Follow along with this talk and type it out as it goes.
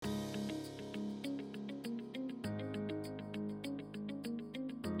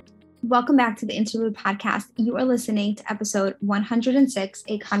Welcome back to the Interlude Podcast. You are listening to episode 106,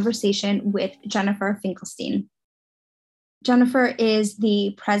 a conversation with Jennifer Finkelstein. Jennifer is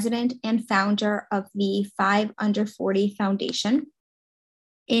the president and founder of the 5 Under 40 Foundation.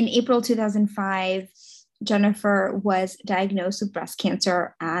 In April 2005, Jennifer was diagnosed with breast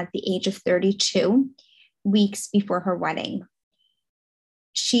cancer at the age of 32, weeks before her wedding.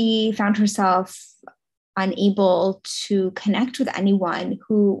 She found herself unable to connect with anyone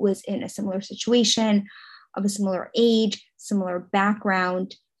who was in a similar situation, of a similar age, similar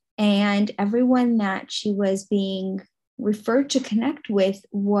background, and everyone that she was being referred to connect with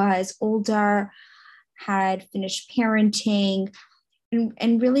was older, had finished parenting,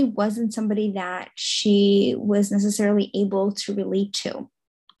 and really wasn't somebody that she was necessarily able to relate to.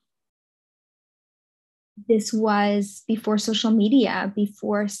 This was before social media,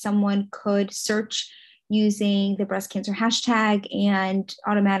 before someone could search using the breast cancer hashtag and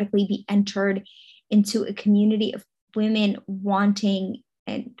automatically be entered into a community of women wanting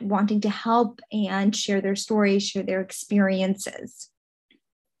to help and share their stories, share their experiences.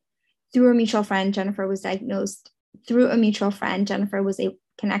 Through a mutual friend, Jennifer was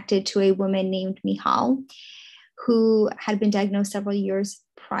connected to a woman named Michal, who had been diagnosed several years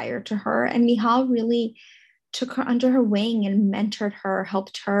prior to her. And Michal really took her under her wing and mentored her,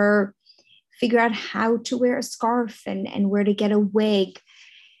 helped her figure out how to wear a scarf and where to get a wig.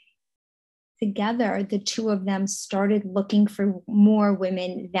 Together, the two of them started looking for more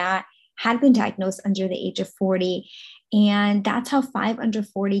women that had been diagnosed under the age of 40. And that's how 5 Under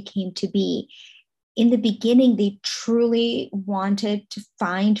 40 came to be. In the beginning, they truly wanted to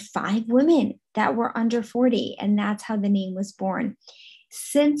find 5 women that were under 40, and that's how the name was born.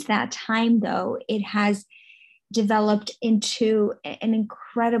 Since that time, though, it has developed into an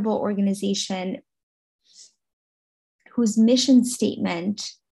incredible organization whose mission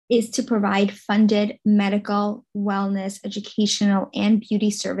statement is to provide funded medical, wellness, educational, and beauty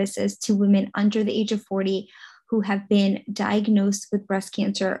services to women under the age of 40 who have been diagnosed with breast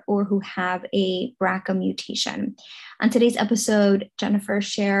cancer or who have a BRCA mutation. On today's episode, Jennifer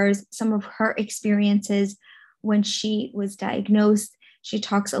shares some of her experiences when she was diagnosed. She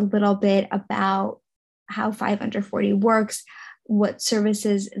talks a little bit about how 5 Under 40 works, what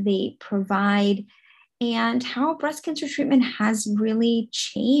services they provide, and how breast cancer treatment has really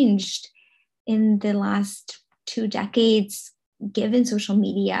changed in the last 2 decades, given social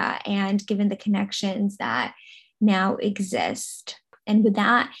media and given the connections that now exist. And with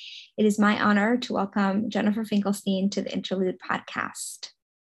that, it is my honor to welcome Jennifer Finkelstein to the Interlude Podcast.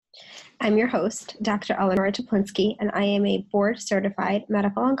 I'm your host, Dr. Eleanor Toplinski, and I am a board-certified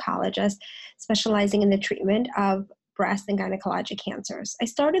medical oncologist specializing in the treatment of breast and gynecologic cancers. I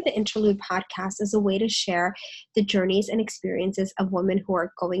started the Interlude Podcast as a way to share the journeys and experiences of women who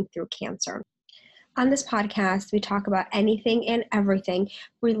are going through cancer. On this podcast, we talk about anything and everything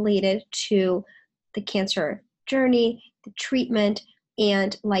related to the cancer journey, the treatment,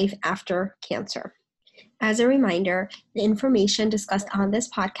 and life after cancer. As a reminder, the information discussed on this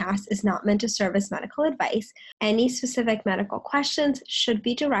podcast is not meant to serve as medical advice. Any specific medical questions should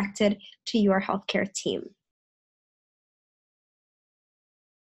be directed to your healthcare team.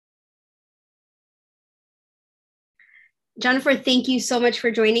 Jennifer, thank you so much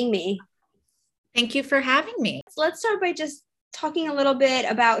for joining me. Thank you for having me. So let's start by just talking a little bit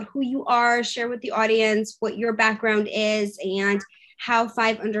about who you are, share with the audience what your background is, and how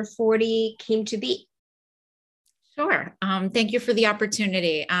 5 Under 40 came to be. Sure. Thank you for the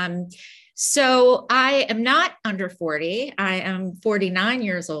opportunity. So I am not under 40. I am 49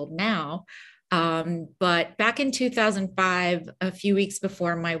 years old now. But back in 2005, a few weeks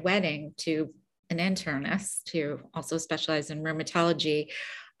before my wedding to an internist who also specialized in rheumatology,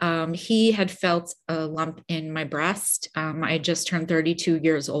 he had felt a lump in my breast. I had just turned 32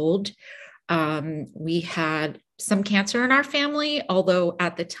 years old. We had some cancer in our family, although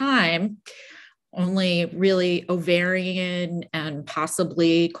at the time, only really ovarian and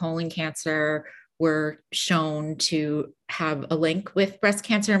possibly colon cancer were shown to have a link with breast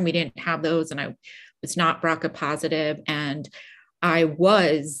cancer, and we didn't have those, and I was not BRCA positive, and I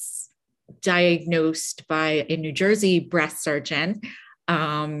was diagnosed by a New Jersey breast surgeon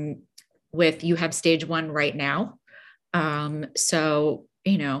with, you have stage 1 right now. So,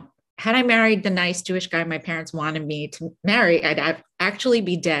 had I married the nice Jewish guy my parents wanted me to marry, I'd actually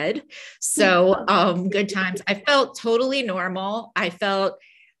be dead. So good times. I felt totally normal. I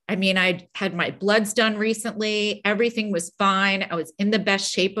had my bloods done recently. Everything was fine. I was in the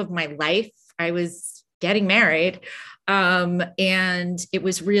best shape of my life. I was getting married. And it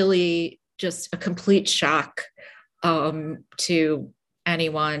was really just a complete shock to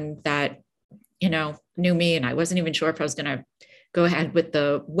anyone that, knew me, and I wasn't even sure if I was going to go ahead with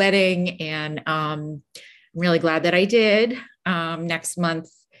the wedding. And I'm really glad that I did. Next month,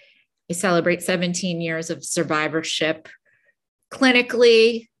 I celebrate 17 years of survivorship.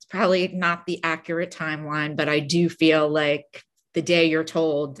 Clinically, it's probably not the accurate timeline, but I do feel like the day you're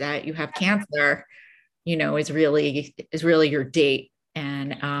told that you have cancer, is really your date.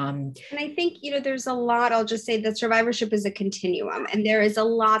 And I think, there's a lot, I'll just say that survivorship is a continuum. And there is a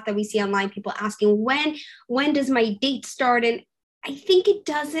lot that we see online, people asking, when does my date start? And I think it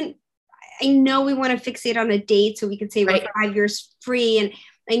doesn't, I know we want to fixate on a date so we can say right. we're 5 years free. And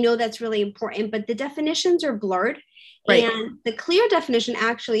I know that's really important, but the definitions are blurred. Right. And the clear definition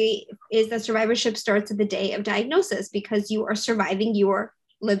actually is that survivorship starts at the day of diagnosis, because you are surviving, you are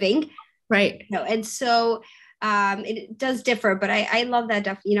living. Right. And so it does differ, but I love that.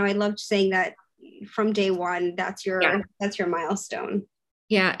 I loved saying that from day one, that's your milestone.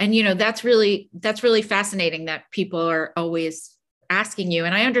 Yeah. And, that's really fascinating that people are always asking you.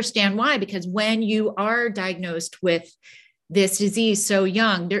 And I understand why, because when you are diagnosed with this disease so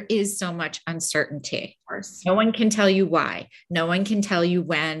young, there is so much uncertainty. Of course. No one can tell you why, no one can tell you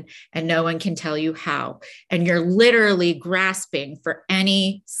when, and no one can tell you how. And you're literally grasping for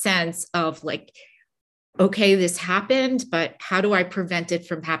any sense of like, okay, this happened, but how do I prevent it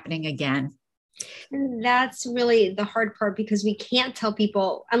from happening again? And that's really the hard part, because we can't tell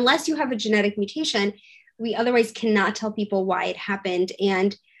people, unless you have a genetic mutation, we otherwise cannot tell people why it happened.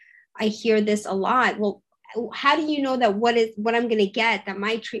 And I hear this a lot. Well, how do you know that what I'm going to get, that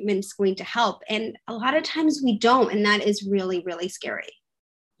my treatment is going to help? And a lot of times we don't. And that is really, really scary.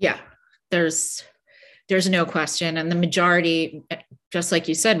 Yeah, there's no question. And the majority, just like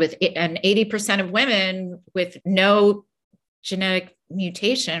you said, with and 80% of women with no genetic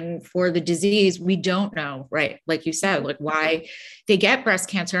mutation for the disease, we don't know, right? Like you said, like why they get breast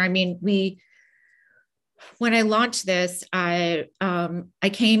cancer. I mean, when I launched this, I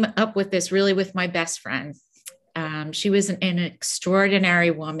came up with this really with my best friend. She was an extraordinary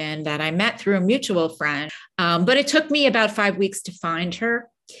woman that I met through a mutual friend, but it took me about 5 weeks to find her.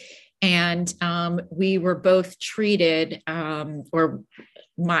 And we were both treated, I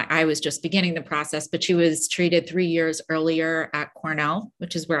was just beginning the process, but she was treated 3 years earlier at Cornell,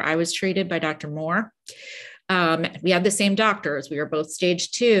 which is where I was treated by Dr. Moore. We had the same doctors. We were both stage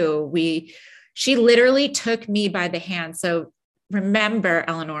 2. She literally took me by the hand. So remember,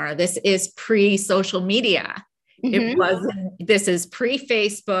 Eleonora, this is pre-social media. Mm-hmm. This is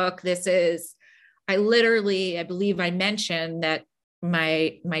pre-Facebook. I believe I mentioned that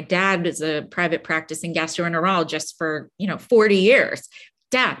my dad was a private practicing gastroenterologist for, 40 years.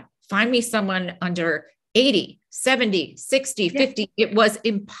 Dad, find me someone under 80, 70, 60, 50. It was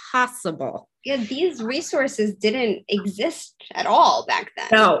impossible. Yeah, these resources didn't exist at all back then.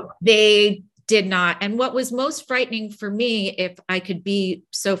 No, they did not. And what was most frightening for me, if I could be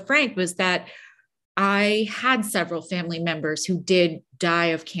so frank, was that I had several family members who did die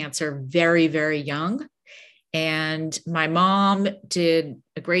of cancer very, very young. And my mom did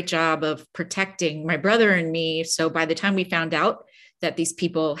a great job of protecting my brother and me. So by the time we found out that these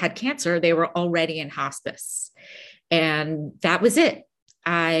people had cancer, they were already in hospice. And that was it.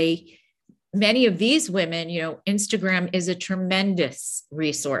 Many of these women, Instagram is a tremendous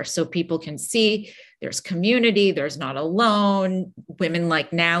resource. So people can see there's community, there's not alone. Women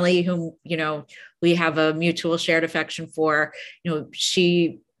like Nally, whom, we have a mutual shared affection for,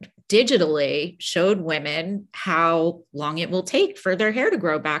 she digitally showed women how long it will take for their hair to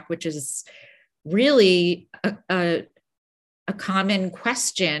grow back, which is really a common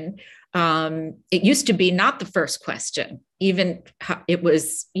question. It used to be not the first question, even it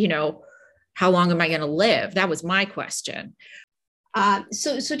was, how long am I going to live? That was my question.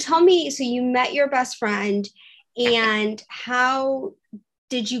 So tell me, so you met your best friend, and how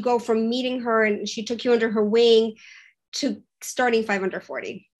did you go from meeting her and she took you under her wing to starting 5 Under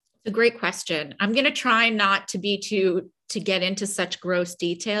 40? It's a great question. I'm going to try not to be to get into such gross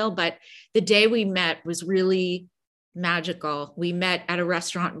detail, but the day we met was really magical. We met at a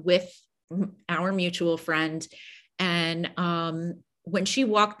restaurant with our mutual friend, and when she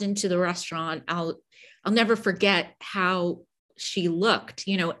walked into the restaurant, I'll never forget how she looked,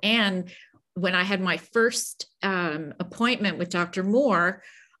 and when I had my first appointment with Dr. Moore,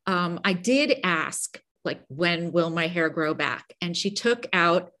 I did ask, like, when will my hair grow back? And she took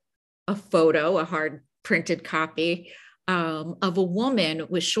out a photo, a hard printed copy of a woman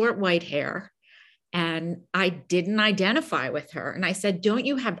with short white hair. And I didn't identify with her. And I said, don't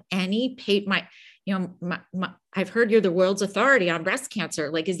you have any I've heard you're the world's authority on breast cancer.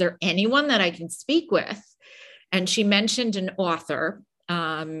 Like, is there anyone that I can speak with? And she mentioned an author.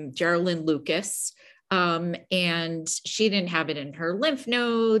 Geraldine Lucas. And she didn't have it in her lymph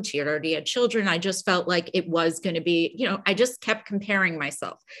nodes. She had already had children. I just felt like it was going to be, I just kept comparing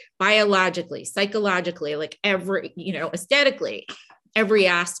myself biologically, psychologically, like aesthetically, every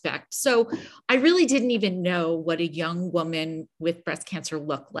aspect. So I really didn't even know what a young woman with breast cancer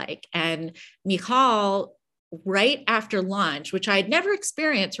looked like. And Michal, right after lunch, which I had never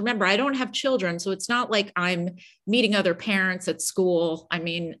experienced. Remember, I don't have children, so it's not like I'm meeting other parents at school. I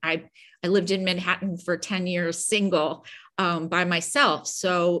mean, I lived in Manhattan for 10 years single by myself.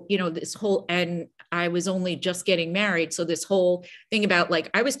 So, and I was only just getting married. So this whole thing about like,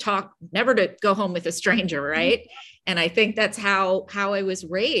 I was taught never to go home with a stranger, right? And I think that's how I was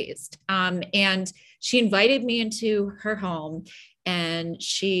raised. And she invited me into her home, and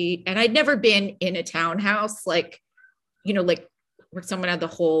I'd never been in a townhouse, like where someone had the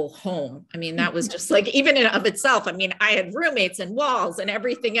whole home. I mean, that was just like, even in of itself, I mean, I had roommates and walls and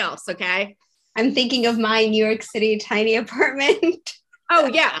everything else. Okay. I'm thinking of my New York City tiny apartment. Oh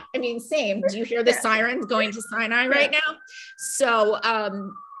yeah. I mean, same. Do you hear the sirens going to Sinai right now? So,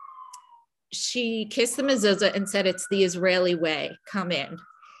 she kissed the mezuzah and said, "It's the Israeli way, come in."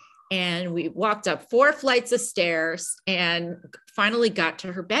 And we walked up 4 flights of stairs and finally got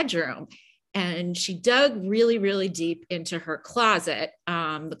to her bedroom. And she dug really, really deep into her closet.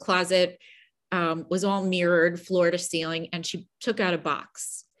 The closet was all mirrored, floor to ceiling, and she took out a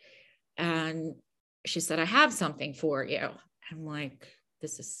box. And she said, "I have something for you." I'm like,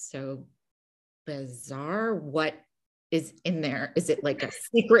 this is so bizarre. What is in there? Is it like a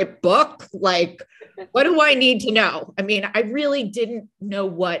secret book? Like, what do I need to know? I mean, I really didn't know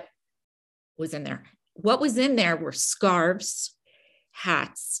what was in there. What was in there were scarves,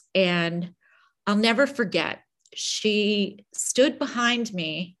 hats, and I'll never forget. She stood behind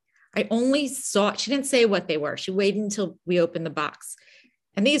me. I only saw, she didn't say what they were. She waited until we opened the box.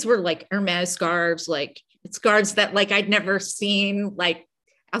 And these were like Hermes scarves, like scarves that like I'd never seen like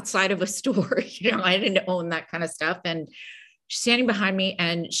outside of a store. I didn't own that kind of stuff. And she's standing behind me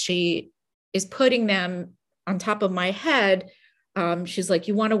and she is putting them on top of my head. She's like,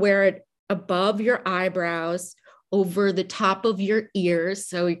 "You want to wear it above your eyebrows, over the top of your ears,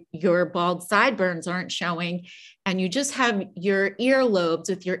 so your bald sideburns aren't showing. And you just have your earlobes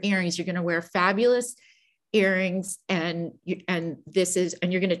with your earrings. You're going to wear fabulous earrings, and you're going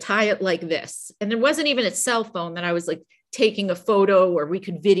to tie it like this." And there wasn't even a cell phone that I was like taking a photo or we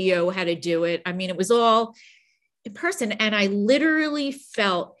could video how to do it. I mean, it was all in person. And I literally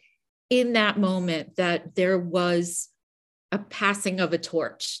felt in that moment that there was a passing of a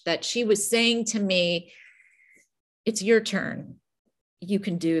torch, that she was saying to me, "It's your turn. You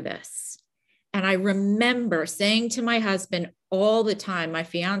can do this." And I remember saying to my husband all the time, my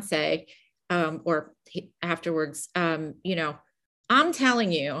fiance, afterwards, "I'm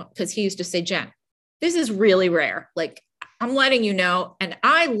telling you," because he used to say, "Jen, this is really rare. Like, I'm letting you know." And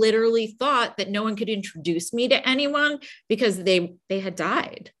I literally thought that no one could introduce me to anyone because they had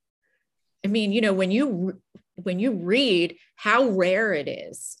died. I mean, when you read how rare it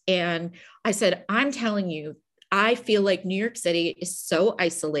is. And I said, "I'm telling you, I feel like New York City is so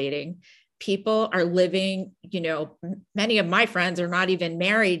isolating. People are living, many of my friends are not even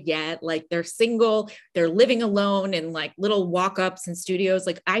married yet. Like, they're single, they're living alone in like little walk-ups and studios.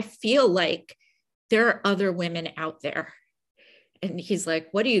 Like, I feel like there are other women out there." And he's like,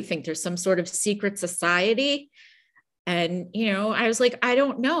 "What do you think? There's some sort of secret society?" And, I was like, "I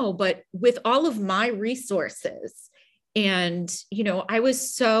don't know, but with all of my resources and,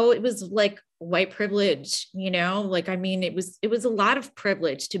 it was like white privilege, like, I mean, it was a lot of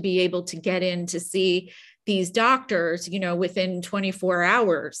privilege to be able to get in to see these doctors, within 24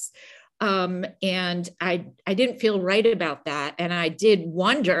 hours. And I didn't feel right about that. And I did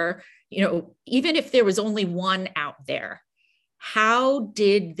wonder, even if there was only one out there, how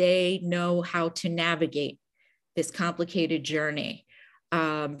did they know how to navigate this complicated journey,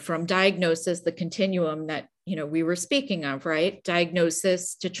 from diagnosis, the continuum that, we were speaking of, right?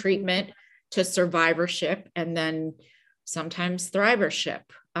 Diagnosis to treatment to survivorship, and then sometimes thrivership.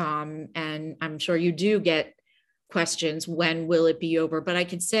 And I'm sure you do get questions, when will it be over? But I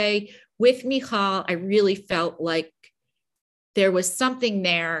could say with Michal, I really felt like there was something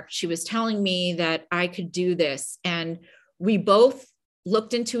there. She was telling me that I could do this. And we both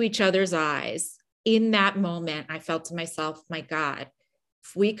looked into each other's eyes. In that moment, I felt to myself, my God,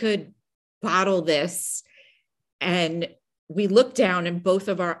 if we could bottle this. And we looked down and both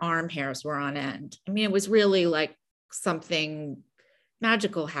of our arm hairs were on end. I mean, it was really like something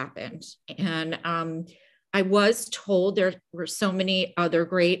magical happened. And I was told there were so many other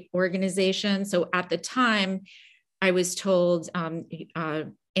great organizations. So at the time, I was told,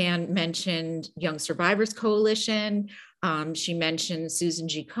 Anne mentioned Young Survivors Coalition. She mentioned Susan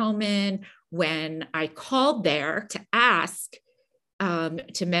G. Komen. When I called there to ask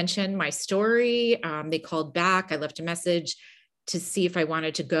to mention my story, they called back. I left a message to see if I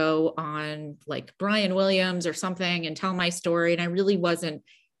wanted to go on like Brian Williams or something and tell my story. And I really wasn't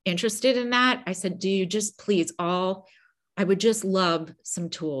interested in that. I said, do you just please I would just love some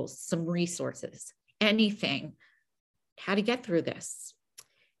tools, some resources, anything, how to get through this.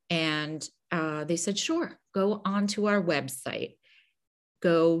 And they said, sure, go onto our website,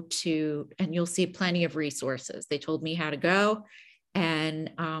 and you'll see plenty of resources. They told me how to go.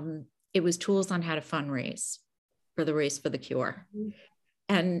 And it was tools on how to fundraise for the Race for the Cure.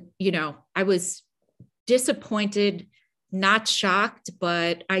 And, I was disappointed, not shocked,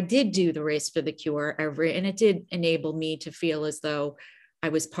 but I did do the Race for the Cure and it did enable me to feel as though I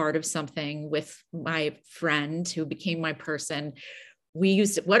was part of something with my friend who became my person. We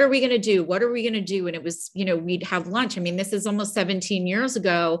used it. What are we going to do? What are we going to do? And it was, we'd have lunch. I mean, this is almost 17 years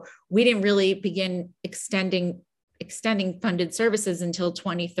ago. We didn't really begin extending funded services until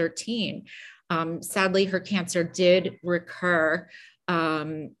 2013. Sadly, her cancer did recur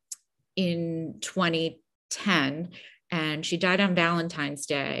in 2010, and she died on Valentine's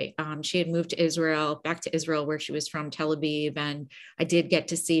Day. She had moved to back to Israel, where she was from, Tel Aviv, and I did get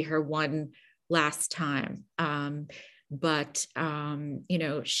to see her one last time. But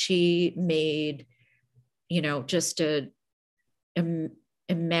she made, just a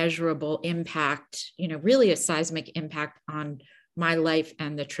immeasurable impact, really a seismic impact on my life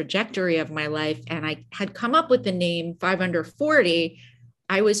and the trajectory of my life. And I had come up with the name 5 Under 40.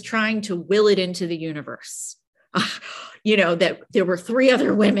 I was trying to will it into the universe, that there were 3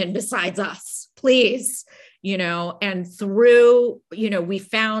 other women besides us, please, and through,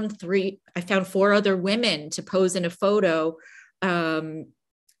 I found 4 other women to pose in a photo. And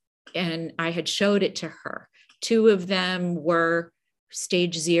I had showed it to her. 2 of them were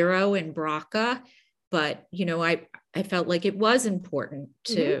stage 0 in BRCA, but, I felt like it was important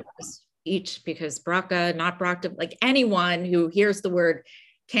to each, because BRCA, not BRCA, like anyone who hears the word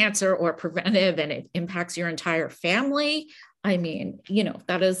cancer or preventive and it impacts your entire family, I mean,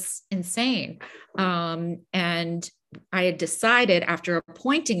 that is insane. And I had decided after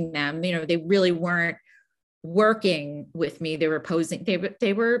appointing them, they really weren't working with me. They were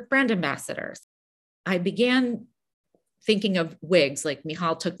they were brand ambassadors. I began thinking of wigs, like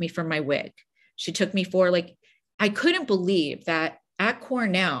Michal took me for my wig. She took me for I couldn't believe that at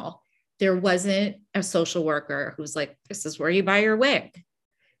Cornell, there wasn't a social worker who's like, this is where you buy your wig.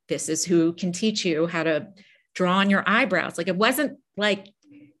 This is who can teach you how to draw on your eyebrows. It wasn't like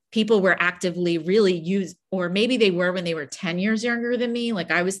people were actively really or maybe they were when they were 10 years younger than me.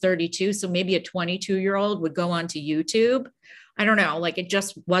 I was 32. So maybe a 22-year-old would go onto YouTube. I don't know, it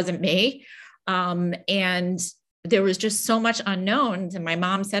just wasn't me. And there was just so much unknown. And my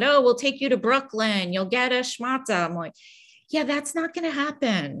mom said, oh, we'll take you to Brooklyn. You'll get a schmatza. I'm like, yeah, that's not going to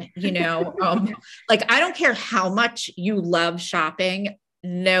happen. I don't care how much you love shopping.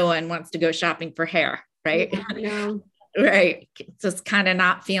 No one wants to go shopping for hair, right? No. Right. Just kind of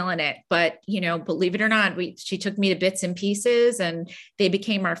not feeling it. But, believe it or not, she took me to Bits and Pieces and they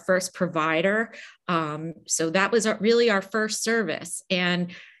became our first provider. So that was really our first service.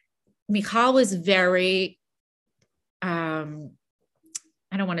 And Michal was very,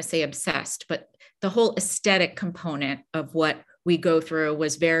 I don't want to say obsessed, but the whole aesthetic component of what we go through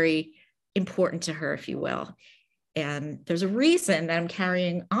was very important to her, if you will. And there's a reason that I'm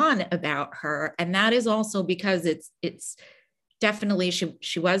carrying on about her. And that is also because it's definitely,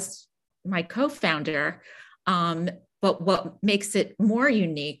 she was my co-founder. But what makes it more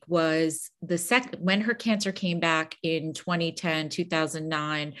unique was when her cancer came back in 2010,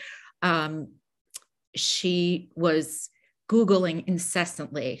 2009, she was Googling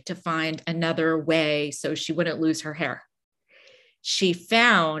incessantly to find another way so she wouldn't lose her hair. She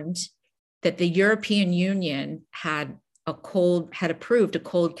found that the European Union had approved a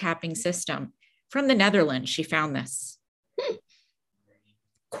cold capping system from the Netherlands. She found this.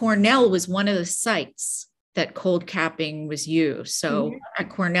 Cornell was one of the sites that cold capping was used. So at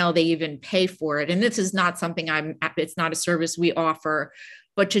Cornell, they even pay for it. And this is not something it's not a service we offer,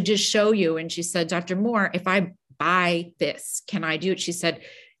 but to just show you. And she said, Dr. Moore, if I buy this, can I do it? She said,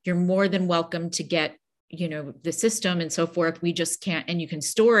 you're more than welcome to get, the system and so forth. We just can't, and you can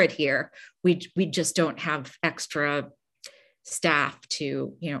store it here. We just don't have extra staff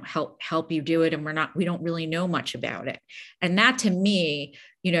to, help you do it. And we don't really know much about it. And that to me,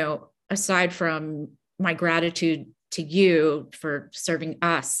 aside from my gratitude to you for serving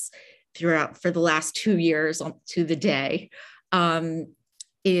us, throughout for the last 2 years to the day,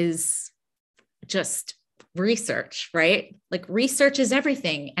 is just research, right? Like research is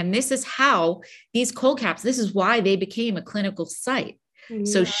everything. And this is how these cold caps, this is why they became a clinical site. Mm-hmm.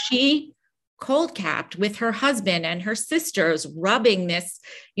 So she cold capped with her husband and her sisters, rubbing this,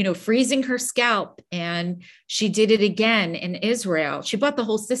 freezing her scalp. And she did it again in Israel. She bought the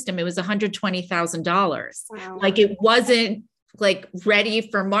whole system. It was $120,000. Wow. Like it wasn't like ready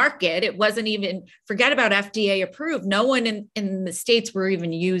for market. It wasn't even, forget about FDA approved. No one in the States were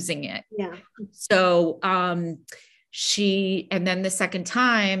even using it. Yeah. So and then the second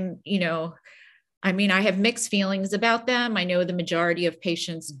time, I have mixed feelings about them. I know the majority of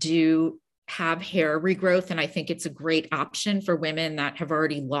patients do have hair regrowth, and I think it's a great option for women that have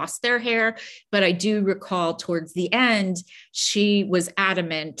already lost their hair. But I do recall towards the end, she was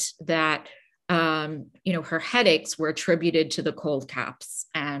adamant that her headaches were attributed to the cold caps,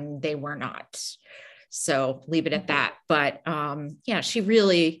 and they were not. So leave it at that. But she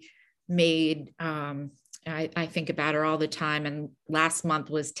really made, I think about her all the time. And last month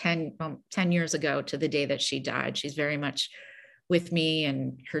was 10 years ago to the day that she died. She's very much with me,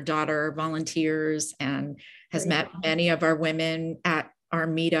 and her daughter volunteers and has met many of our women at our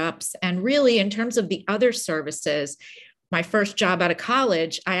meetups. And really, in terms of the other services, my first job out of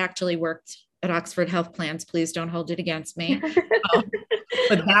college, I actually worked at Oxford Health Plans. Please don't hold it against me.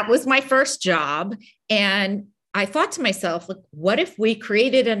 But that was my first job. And I thought to myself, look, what if we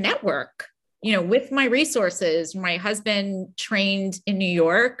created a network, with my resources? My husband trained in New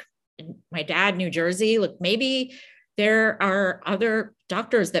York, my dad, New Jersey. Look, maybe there are other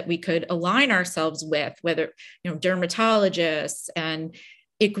doctors that we could align ourselves with, whether, dermatologists, and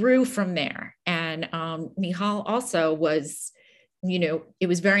it grew from there. And Nihal also was, it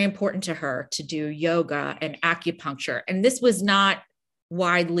was very important to her to do yoga and acupuncture. And this was not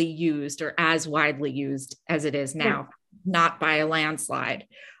widely used or as widely used as it is now, not by a landslide.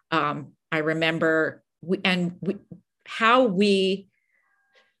 I remember the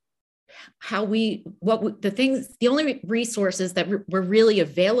only resources that were really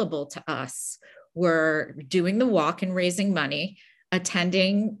available to us were doing the walk and raising money,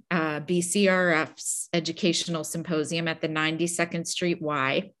 attending BCRF's educational symposium at the 92nd Street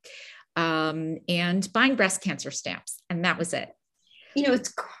Y, and buying breast cancer stamps. And that was it.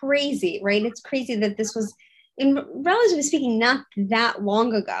 It's crazy, right? It's crazy that this was, in relatively speaking, not that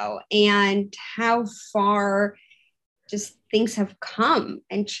long ago, and how far just things have come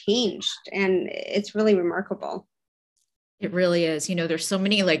and changed. And it's really remarkable. It really is. There's so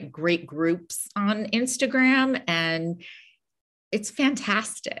many great groups on Instagram, and it's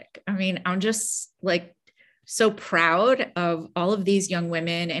fantastic. I'm just so proud of all of these young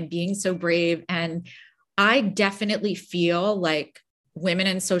women and being so brave. And I definitely feel like women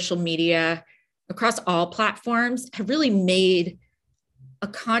in social media across all platforms have really made a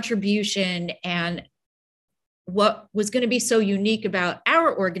contribution. And what was going to be so unique about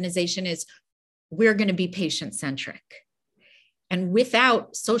our organization is we're going to be patient-centric. And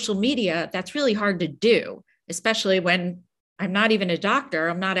without social media, that's really hard to do, especially when I'm not even a doctor,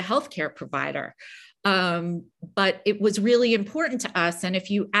 I'm not a healthcare provider. But it was really important to us. And if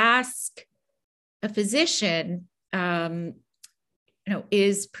you ask a physician,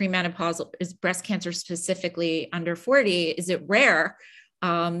 is premenopausal, is breast cancer specifically under 40, is it rare?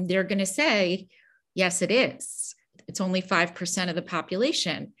 They're going to say, yes, it is. It's only 5% of the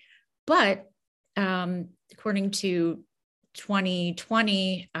population. But according to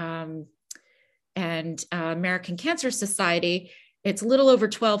 2020 and American Cancer Society, it's a little over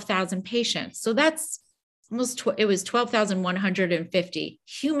 12,000 patients. So that's it was 12,150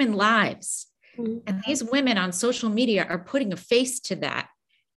 human lives. Mm-hmm. And these women on social media are putting a face to that.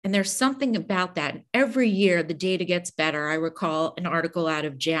 And there's something about that. And every year the data gets better. I recall an article out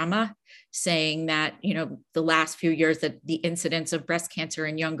of JAMA saying that, the last few years that the incidence of breast cancer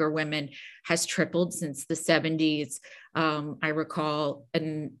in younger women has tripled since the 70s. I recall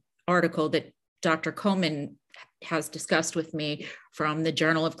an article that Dr. Coleman has discussed with me from the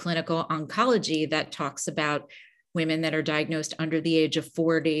Journal of Clinical Oncology that talks about women that are diagnosed under the age of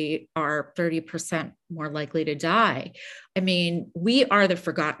 40 are 30% more likely to die. We are the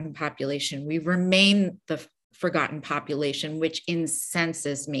forgotten population. We remain the forgotten population, which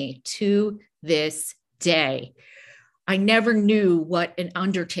incenses me to this day. I never knew what an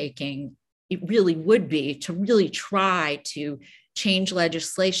undertaking it really would be to really try to change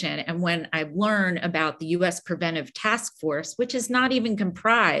legislation. And when I learn about the U.S. Preventive Task Force, which is not even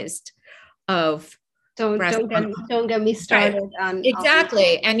comprised of don't get me started on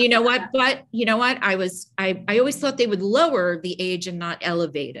exactly. And you know what? But you know what? I always thought they would lower the age and not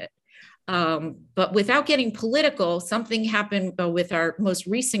elevate it. But without getting political, something happened with our most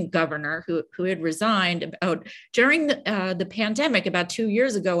recent governor who had resigned about during the pandemic about 2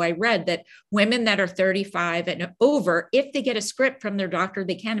 years ago. I read that women that are 35 and over, if they get a script from their doctor,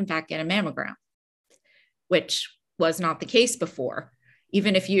 they can in fact get a mammogram, which was not the case before.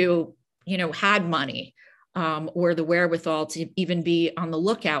 Even if you had money or the wherewithal to even be on the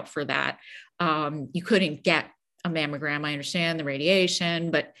lookout for that, you couldn't get a mammogram. I understand the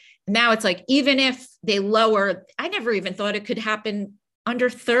radiation, but now it's like, even if they lower, I never even thought it could happen under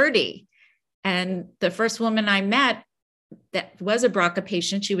 30. And the first woman I met that was a BRCA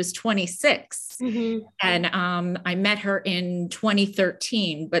patient, she was 26. Mm-hmm. And I met her in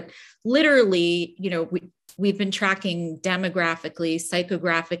 2013, but literally, we've been tracking demographically,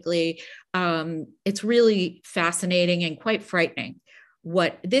 psychographically. It's really fascinating and quite frightening.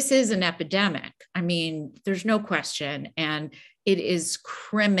 This is an epidemic. I mean, there's no question. And it is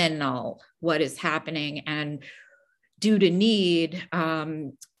criminal what is happening. And due to need,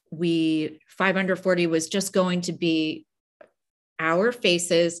 540 was just going to be our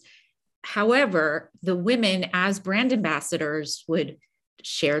faces. However, the women as brand ambassadors would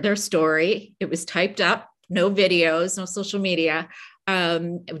share their story. It was typed up, no videos, no social media,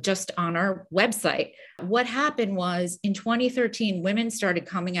 just on our website. What happened was in 2013, women started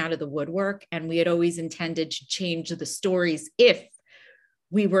coming out of the woodwork, and we had always intended to change the stories if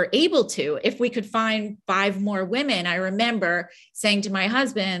we were able to, if we could find 5 more women. I remember saying to my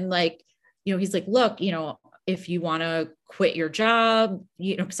husband, he's like, look, if you want to quit your job,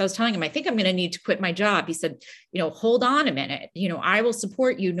 because I was telling him, I think I'm going to need to quit my job. He said, hold on a minute, I will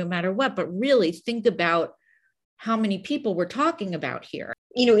support you no matter what, but really think about how many people we're talking about here.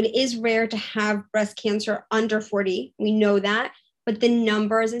 It is rare to have breast cancer under 40. We know that, but the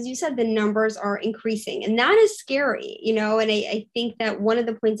numbers, as you said, the numbers are increasing, and that is scary, and I think that one of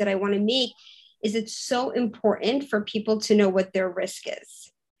the points that I want to make is it's so important for people to know what their risk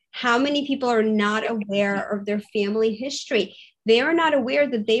is. How many people are not aware of their family history? They are not aware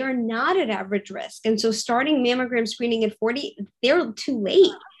that they are not at average risk. And so starting mammogram screening at 40, they're too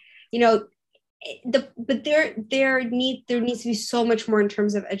late. But there needs to be so much more in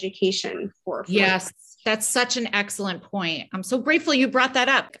terms of education for yes, that's such an excellent point. I'm so grateful you brought that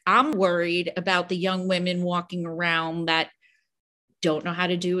up. I'm worried about the young women walking around that don't know how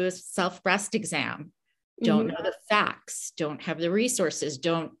to do a self breast exam, don't know the facts, don't have the resources,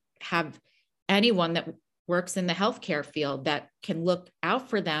 don't have anyone that works in the healthcare field that can look out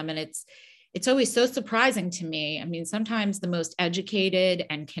for them. And it's always so surprising to me. I mean, sometimes the most educated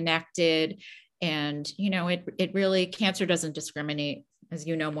and connected, and it really, cancer doesn't discriminate, as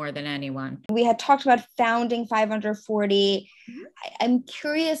you know more than anyone. We had talked about founding 540. I'm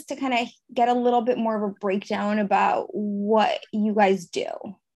curious to kind of get a little bit more of a breakdown about what you guys do.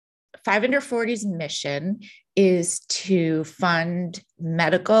 540's mission is to fund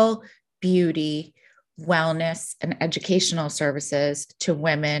medical, beauty, wellness, and educational services to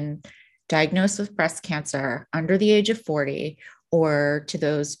women diagnosed with breast cancer under the age of 40, or to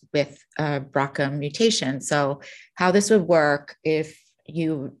those with BRCA mutation. So how this would work, if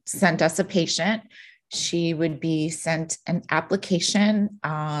you sent us a patient, she would be sent an application.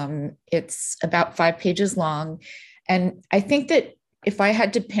 It's about 5 pages long. And I think that if I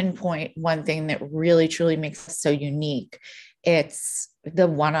had to pinpoint one thing that really, truly makes us so unique, it's the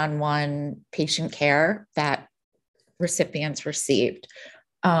one-on-one patient care that recipients received.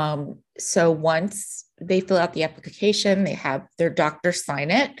 So once they fill out the application, they have their doctor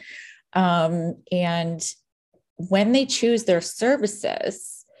sign it. And when they choose their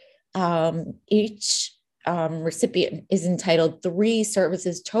services, each recipient is entitled 3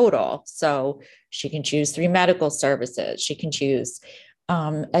 services total. So she can choose 3 medical services. She can choose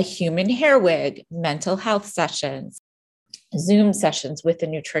a human hair wig, mental health sessions, Zoom sessions with a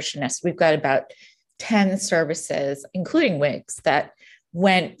nutritionist. We've got about 10 services, including wigs, that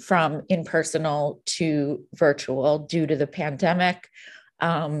went from in-personal to virtual due to the pandemic.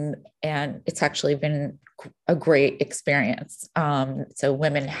 And it's actually been a great experience. So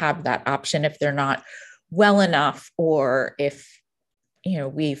women have that option if they're not well enough, or if,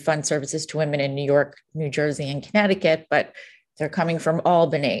 we fund services to women in New York, New Jersey, and Connecticut, but they're coming from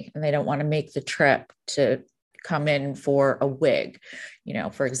Albany and they don't want to make the trip to come in for a wig,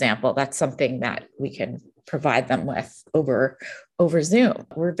 for example. That's something that we can provide them with over Zoom.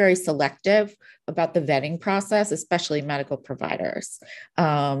 We're very selective about the vetting process, especially medical providers,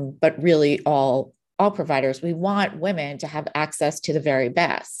 but really all providers. We want women to have access to the very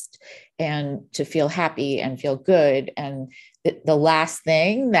best and to feel happy and feel good. And the last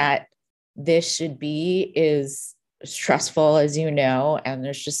thing that this should be is stressful, as you know, and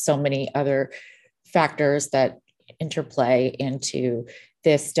there's just so many other factors that interplay into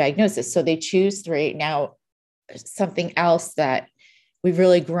this diagnosis. So they choose 3. Now, something else that we've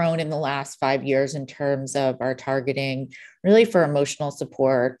really grown in the last 5 years in terms of our targeting, really for emotional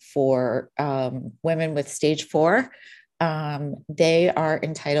support for women with stage 4. They are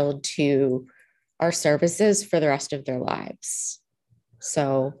entitled to our services for the rest of their lives.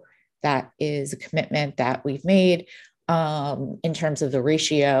 So that is a commitment that we've made. In terms of the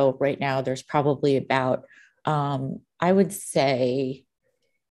ratio, right now, there's probably about, I would say,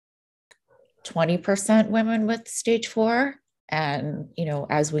 20% women with stage 4. And,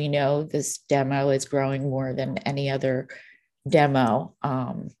 as we know, this demo is growing more than any other demo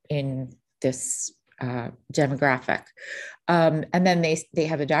in this demographic. And then they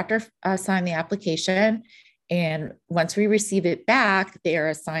have a doctor sign the application. And once we receive it back, they are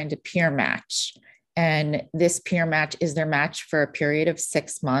assigned a peer match. And this peer match is their match for a period of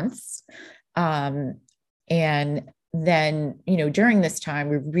 6 months. And then, during this time,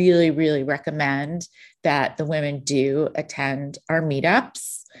 we really, really recommend that the women do attend our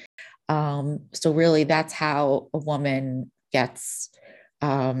meetups. So really, that's how a woman gets,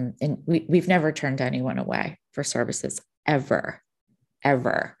 and we've never turned anyone away for services ever.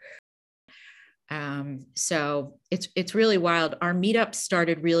 So it's really wild. Our meetups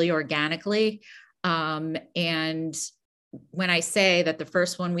started really organically. And when I say that the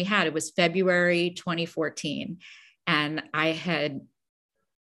first one we had, it was February 2014. And I had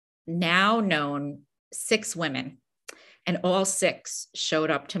now known 6 women, and all 6 showed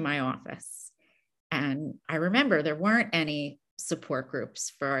up to my office. And I remember there weren't any support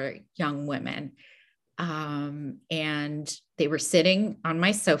groups for young women. And they were sitting on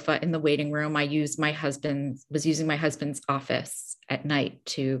my sofa in the waiting room. I was using my husband's office at night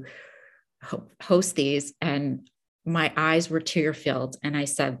to host these. And my eyes were tear filled. And I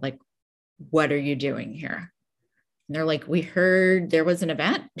said, like, what are you doing here? And they're like, we heard there was an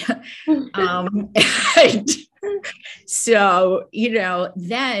event. So,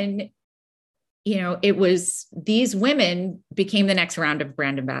 then, it was, these women became the next round of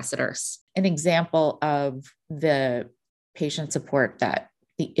brand ambassadors. An example of the patient support, that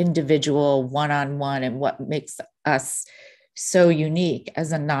the individual one-on-one, and what makes us so unique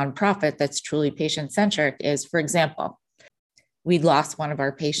as a nonprofit that's truly patient-centric is, for example, we lost one of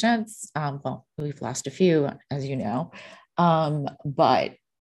our patients. Well, we've lost a few, as you know, but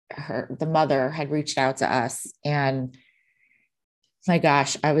the mother had reached out to us, and my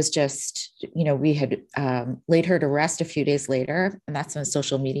gosh, I was just, we had laid her to rest a few days later, and that's when a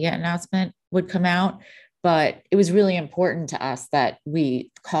social media announcement would come out. But it was really important to us that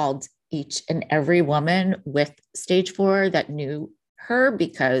we called each and every woman with stage 4 that knew her,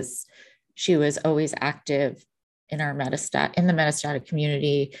 because she was always active in the metastatic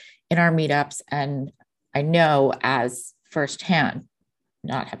community, in our meetups. And I know as firsthand,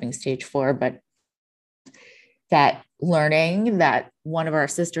 not having stage 4, but that learning that one of our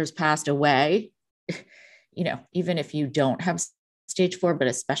sisters passed away, even if you don't have stage 4, but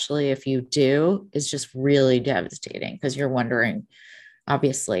especially if you do, is just really devastating, because you're wondering,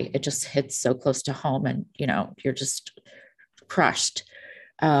 obviously, it just hits so close to home, and, you're just crushed.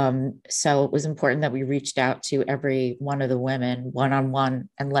 So it was important that we reached out to every one of the women one-on-one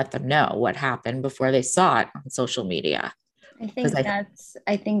and let them know what happened before they saw it on social media. I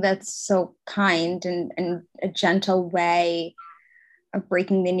think that's so kind and a gentle way of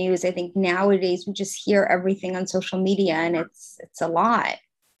breaking the news. I think nowadays we just hear everything on social media, and it's a lot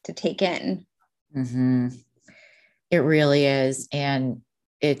to take in. Mm-hmm. It really is. And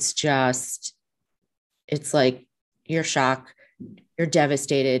it's like you're shocked, you're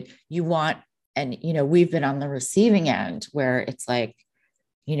devastated, and we've been on the receiving end where it's like,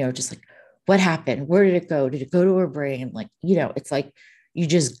 just like, what happened? Where did it go? Did it go to her brain? Like, it's like, you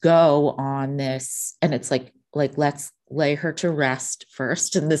just go on this, and it's like, let's lay her to rest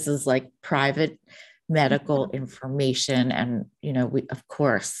first. And this is like private medical information. And, we, of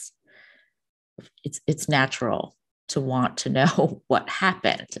course, it's natural to want to know what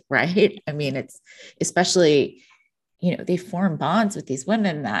happened, right? I mean, it's especially, they form bonds with these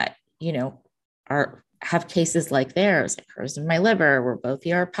women that, have cases like theirs, like hers in my liver, we're both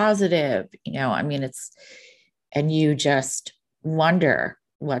ER positive, I mean, and you just wonder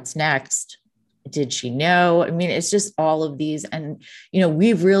what's next. Did she know? I mean, it's just all of these. And,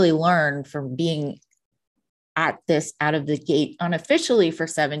 we've really learned from being at this out of the gate unofficially for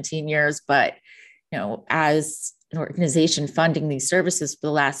 17 years, but, as an organization funding these services for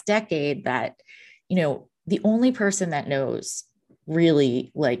the last decade, that, the only person that knows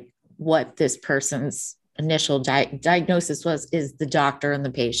really like what this person's initial diagnosis is the doctor and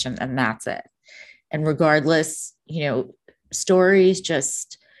the patient, and that's it. And regardless, stories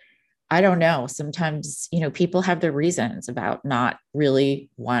just, I don't know, sometimes, people have their reasons about not really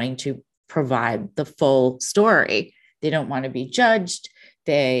wanting to provide the full story. They don't want to be judged.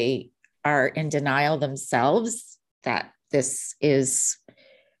 They are in denial themselves that this is,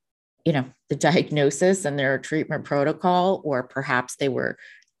 the diagnosis and their treatment protocol, or perhaps they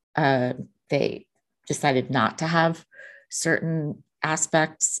decided not to have certain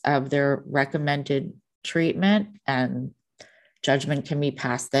aspects of their recommended treatment, and judgment can be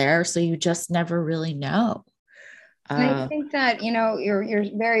passed there. So you just never really know. And I think that, you're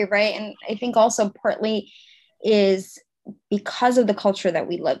very right. And I think also partly is because of the culture that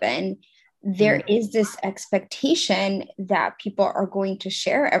we live in, there is this expectation that people are going to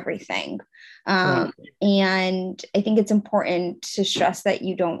share everything. And I think it's important to stress that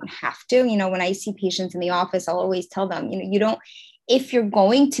you don't have to. When I see patients in the office, I'll always tell them, you don't, if you're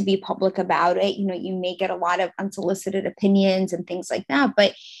going to be public about it, you may get a lot of unsolicited opinions and things like that,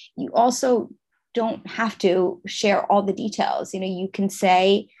 but you also don't have to share all the details. You can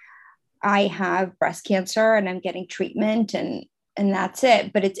say, I have breast cancer and I'm getting treatment, and that's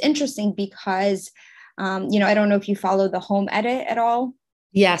it. But it's interesting because, I don't know if you follow the home edit at all.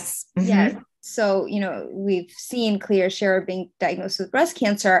 Yes. Mm-hmm. Yeah. So, we've seen Clea Scherer being diagnosed with breast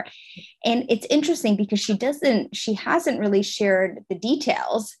cancer, and it's interesting because she hasn't really shared the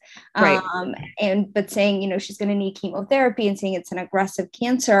details, right. But saying, she's going to need chemotherapy and saying it's an aggressive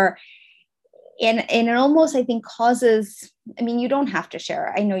cancer. And it almost, I think, causes, you don't have to share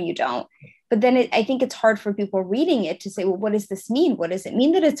it. I know you don't. But then I think it's hard for people reading it to say, well, what does this mean? What does it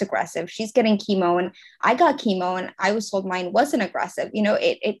mean that it's aggressive? She's getting chemo and I got chemo and I was told mine wasn't aggressive.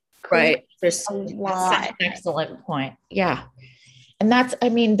 It right. There's a lot. That's an excellent point. Yeah. And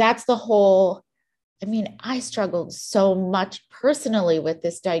that's the whole, I struggled so much personally with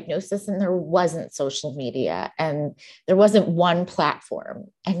this diagnosis, and there wasn't social media and there wasn't one platform,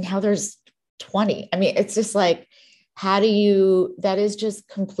 and now there's 20. It's just like, that is just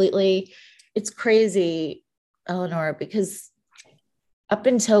completely, it's crazy, Eleanor, because up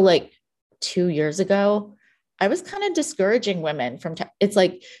until like 2 years ago, I was kind of discouraging women it's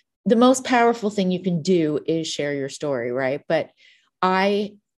like the most powerful thing you can do is share your story. Right. But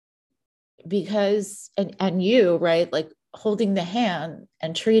because you, right, like holding the hand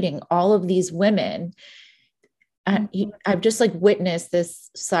and treating all of these women, I've just like witnessed this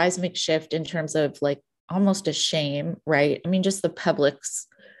seismic shift in terms of like almost a shame, right? Just the public's,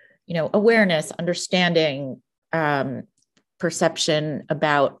 awareness, understanding, perception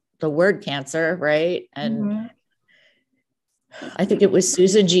about the word cancer, right? And I think it was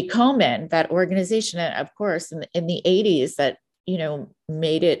Susan G. Komen, that organization, of course, in the 80s that,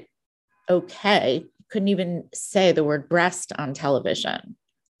 made it okay. Couldn't even say the word breast on television.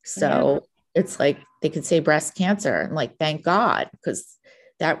 So it's like they could say breast cancer, and like, thank God, because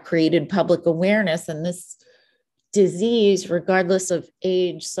that created public awareness. And this disease, regardless of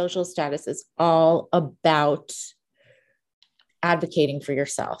age, social status, is all about advocating for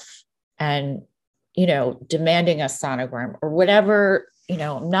yourself and, demanding a sonogram or whatever,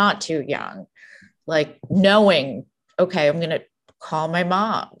 I'm not too young, like knowing, okay, I'm going to call my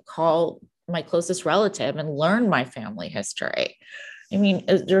mom, call my closest relative and learn my family history.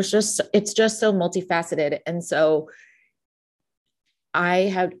 It's just so multifaceted. And so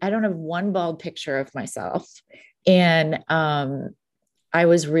I don't have one bald picture of myself. And I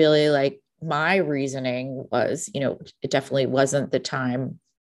was really like, my reasoning was, it definitely wasn't the time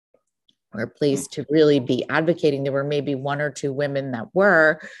or place to really be advocating. There were maybe one or two women that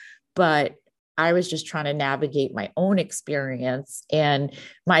were, but I was just trying to navigate my own experience. And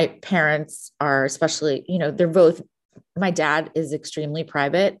my parents are especially, they're both, my dad is extremely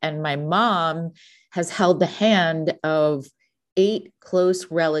private, and my mom has held the hand of 8 close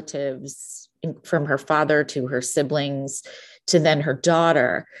relatives, from her father to her siblings to then her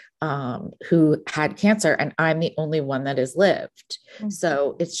daughter, who had cancer. And I'm the only one that has lived. Mm-hmm.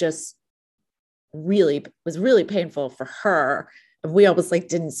 So it's just was really painful for her. We always like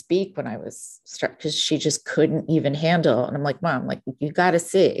didn't speak when I was struck because she just couldn't even handle. And I'm like, Mom, like, you got to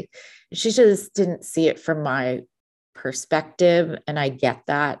see. She just didn't see it from my perspective. And I get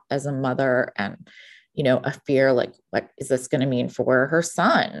that as a mother, and, a fear, like, what is this going to mean for her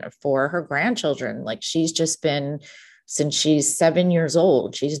son, for her grandchildren? Like, she's just been, since she's 7 years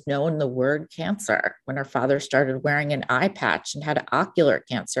old, she's known the word cancer. When her father started wearing an eye patch and had ocular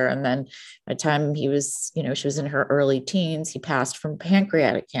cancer. And then by the time he was, she was in her early teens, he passed from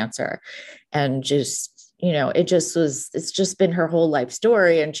pancreatic cancer. And just, it's just been her whole life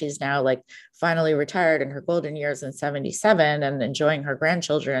story. And she's now like finally retired in her golden years in 77 and enjoying her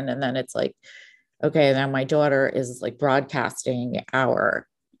grandchildren. And then it's like, okay, now my daughter is like broadcasting our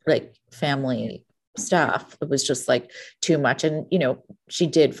like family stuff. It was just like too much. And, she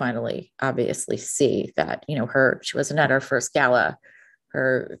did finally obviously see that, she wasn't at her first gala.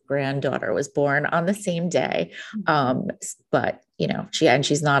 Her granddaughter was born on the same day. But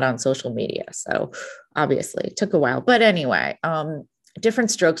she's not on social media. So obviously it took a while, but anyway,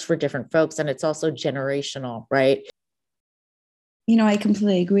 different strokes for different folks. And it's also generational, right? I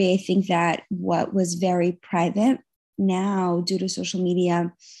completely agree. I think that what was very private now due to social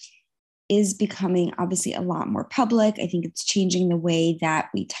media is becoming obviously a lot more public. I think it's changing the way that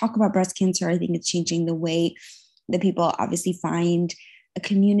we talk about breast cancer. I think it's changing the way that people obviously find a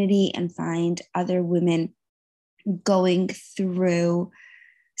community and find other women going through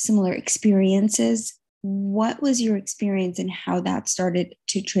similar experiences. What was your experience and how that started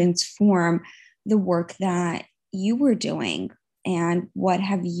to transform the work that you were doing? And what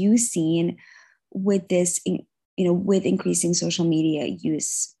have you seen with this, with increasing social media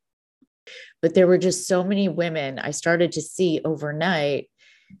use? But there were just so many women I started to see overnight.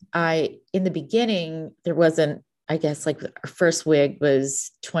 In the beginning, there wasn't, I guess, like our first wig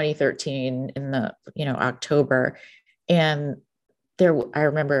was 2013 in the, October. And I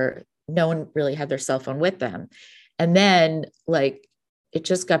remember no one really had their cell phone with them. And then like, it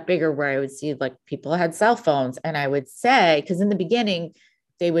just got bigger where I would see like people had cell phones and I would say, because in the beginning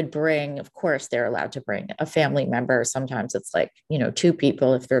they would bring, of course, they're allowed to bring a family member. Sometimes it's like, two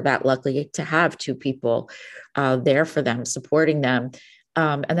people, if they're that lucky to have two people there for them, supporting them.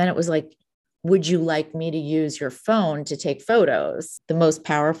 And then it was like, would you like me to use your phone to take photos? The most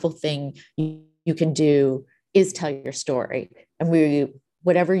powerful thing you can do is tell your story. And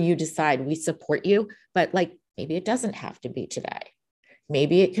whatever you decide, we support you, but like, maybe it doesn't have to be today.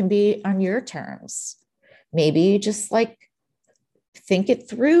 Maybe it can be on your terms. Maybe you just like think it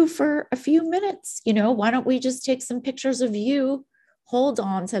through for a few minutes. Why don't we just take some pictures of you, hold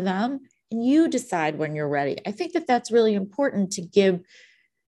on to them, and you decide when you're ready. I think that that's really important to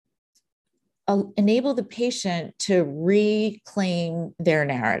enable the patient to reclaim their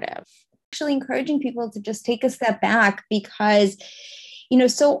narrative. Actually encouraging people to just take a step back because,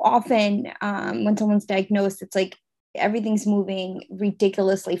 so often when someone's diagnosed, it's like everything's moving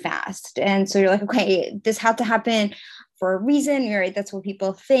ridiculously fast. And so you're like, okay, this had to happen for a reason, right? That's what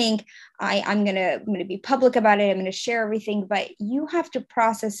people think. I'm gonna be public about it. I'm gonna share everything, but you have to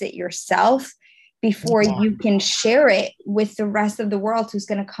process it yourself before you can share it with the rest of the world who's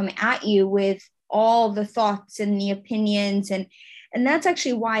going to come at you with all the thoughts and the opinions. And that's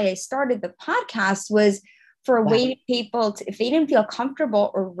actually why I started the podcast, was for a way to people to, if they didn't feel comfortable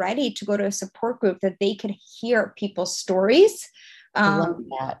or ready to go to a support group, that they could hear people's stories,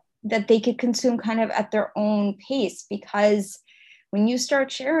 that they could consume kind of at their own pace. Because when you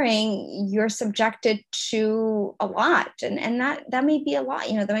start sharing, you're subjected to a lot, and that may be a lot,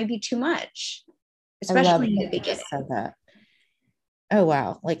 that might be too much, especially in the beginning. Said that. Oh,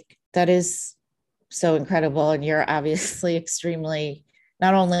 wow. Like that is so incredible. And you're obviously extremely,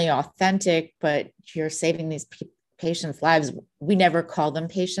 not only authentic, but you're saving these patients' lives. We never call them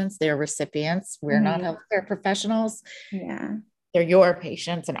patients. They're recipients. We're not healthcare professionals. Yeah. They're your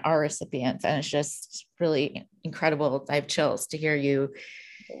patients and our recipients. And it's just really incredible. I have chills to hear you.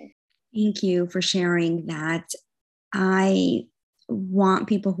 Thank you for sharing that. I want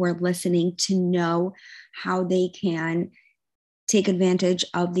people who are listening to know how they can take advantage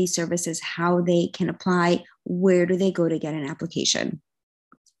of these services, how they can apply. Where do they go to get an application?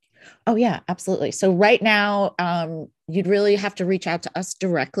 Oh, yeah, absolutely. So right now, you'd really have to reach out to us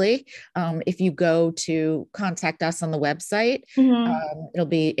directly. If you go to contact us on the website, it'll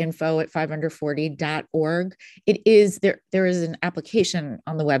be info@5under40.org. It is there is an application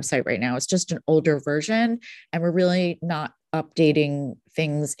on the website right now. It's just an older version, and we're really not updating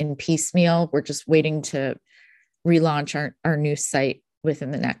things in piecemeal. We're just waiting to relaunch our new site within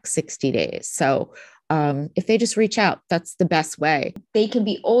the next 60 days. So if they just reach out, that's the best way. They can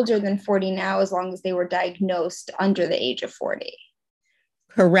be older than 40 now, as long as they were diagnosed under the age of 40.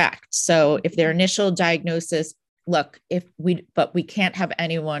 Correct. So if their initial diagnosis, but we can't have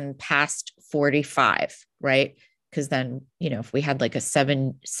anyone past 45, right? Because then, if we had like a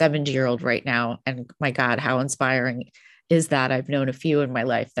 70-year-old right now, and my God, how inspiring is that? I've known a few in my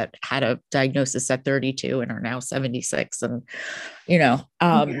life that had a diagnosis at 32 and are now 76, and,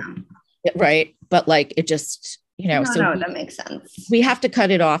 right. But like, it just, that makes sense. We have to cut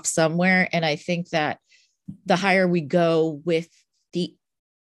it off somewhere. And I think that the higher we go with the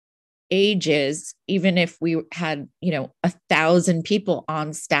ages, even if we had, 1,000 people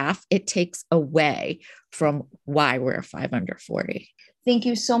on staff, it takes away from why we're 5 under 40. Thank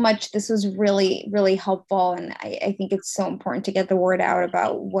you so much. This was really, really helpful. And I think it's so important to get the word out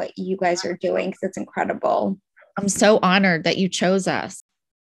about what you guys are doing because it's incredible. I'm so honored that you chose us.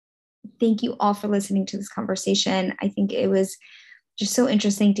 Thank you all for listening to this conversation. I think it was just so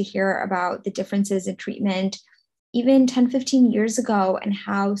interesting to hear about the differences in treatment even 10, 15 years ago and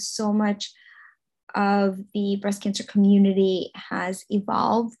how so much of the breast cancer community has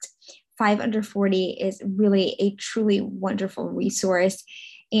evolved. 5 under 40 is really a truly wonderful resource.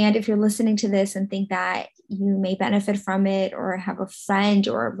 And if you're listening to this and think that you may benefit from it or have a friend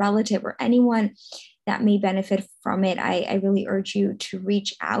or a relative or anyone that may benefit from it, I really urge you to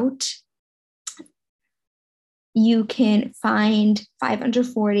reach out. You can find 5 under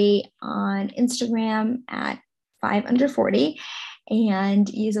 40 on Instagram at 5 under 40. And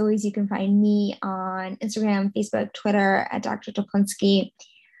as always, you can find me on Instagram, Facebook, Twitter at Dr. Toplinsky.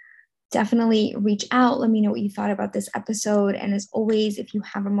 Definitely reach out. Let me know what you thought about this episode. And as always, if you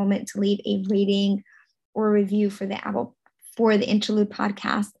have a moment to leave a rating or a review for the Interlude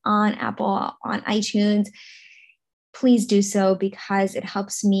podcast on Apple, on iTunes, please do so because it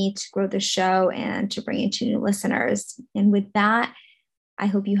helps me to grow the show and to bring in new listeners. And with that, I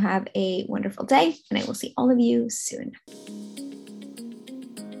hope you have a wonderful day, and I will see all of you soon.